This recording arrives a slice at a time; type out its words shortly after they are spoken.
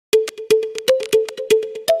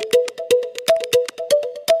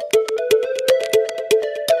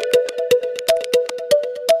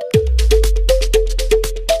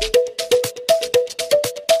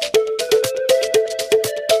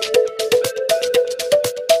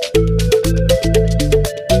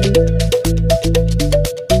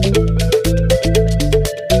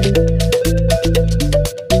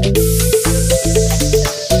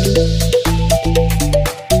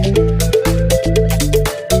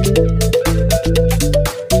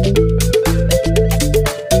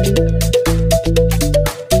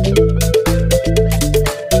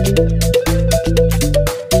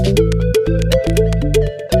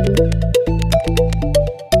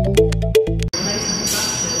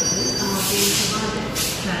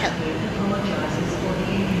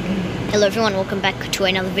Hello everyone, welcome back to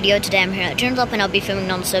another video. Today I'm here at Joondalup and I'll be filming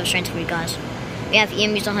non-service trains for you guys. We have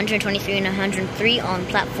EMUs 123 and 103 on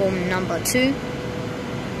platform number 2,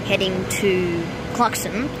 heading to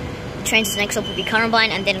Clarkson. The trains next up will be Currambine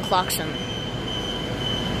and then Clarkson.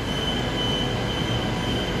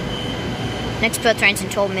 Next Perth train's in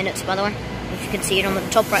 12 minutes, by the way, if you can see it on the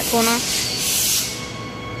top right corner.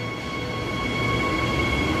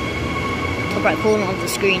 Top right corner of the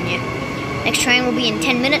screen, yeah. Next train will be in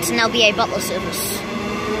 10 minutes and there'll be a Butler service.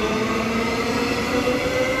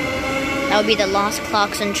 That will be the last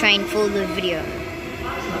Clarkson train for the video.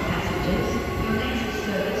 Passengers, your next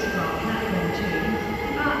service from platform 2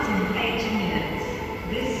 departs in 8 minutes.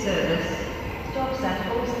 This service stops at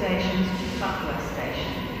all stations to Butler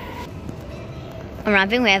Station.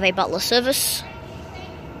 Arriving, we have a Butler service.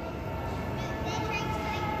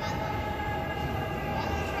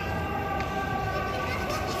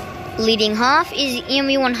 Leading half is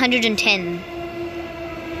EMU 110.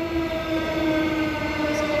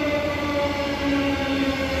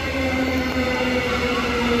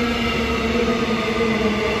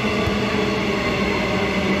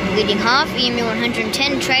 Leading half, EMU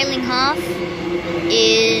 110. Trailing half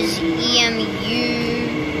is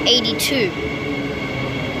EMU 82.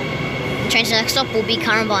 The train's next stop will be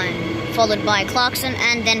Currambine, followed by Clarkson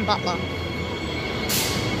and then Butler.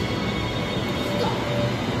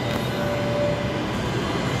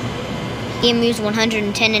 EMUs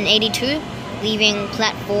 110 and 82, leaving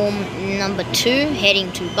platform number 2,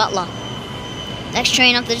 heading to Butler. Next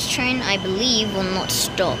train after this train, I believe, will not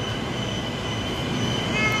stop.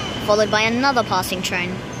 Followed by another passing train.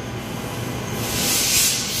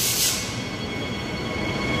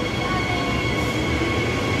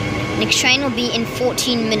 Next train will be in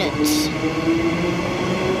 14 minutes.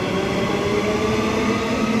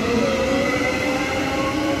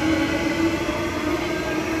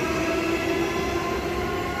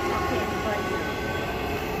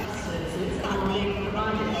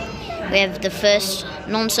 We have the first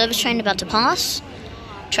non-service train about to pass.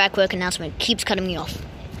 Track work announcement keeps cutting me off.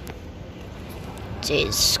 It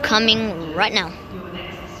is coming right now. Your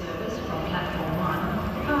next service from platform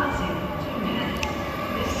 1 departs in 2 minutes.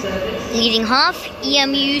 This service Leading half,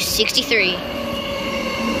 EMU 63.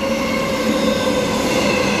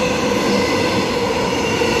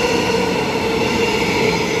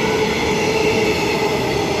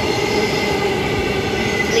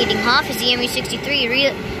 Leading half is EMU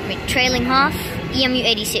 63. Trailing half, EMU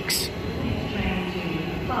 86. train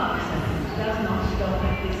to Clarkson does not stop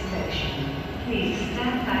at this station. Please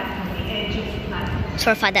stand back from the edge of the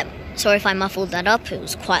platform. Sorry if I muffled that up. It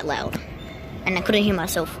was quite loud, and I couldn't hear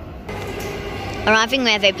myself. Arriving,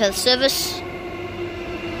 we have a Perth service.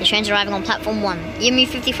 The train's arriving on platform 1. EMU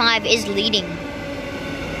 55 is leading.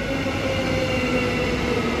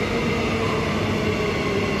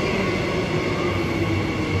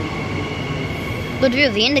 Good view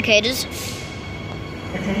of the indicators.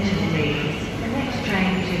 Attention please. The next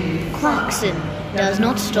train to Clarkson does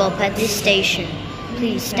not stop at this station.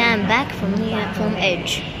 Please stand back from the platform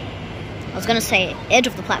edge. I was going to say edge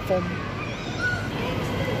of the platform.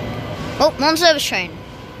 Oh, non-service train.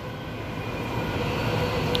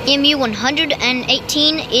 EMU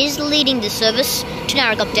 118 is leading the service to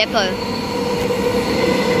Joondalup Depot.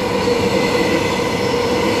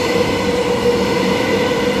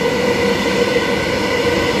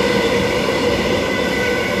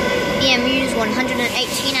 EMUs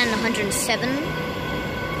 118 and 107,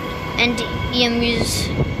 and EMUs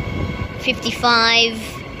 55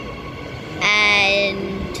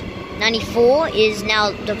 and 94 is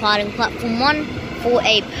now departing platform 1 for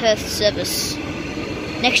a Perth service.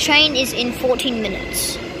 Next train is in 14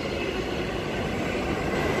 minutes.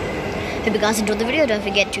 Hope you guys enjoyed the video. Don't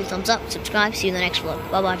forget to thumbs up, subscribe. See you in the next vlog.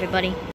 Bye bye everybody.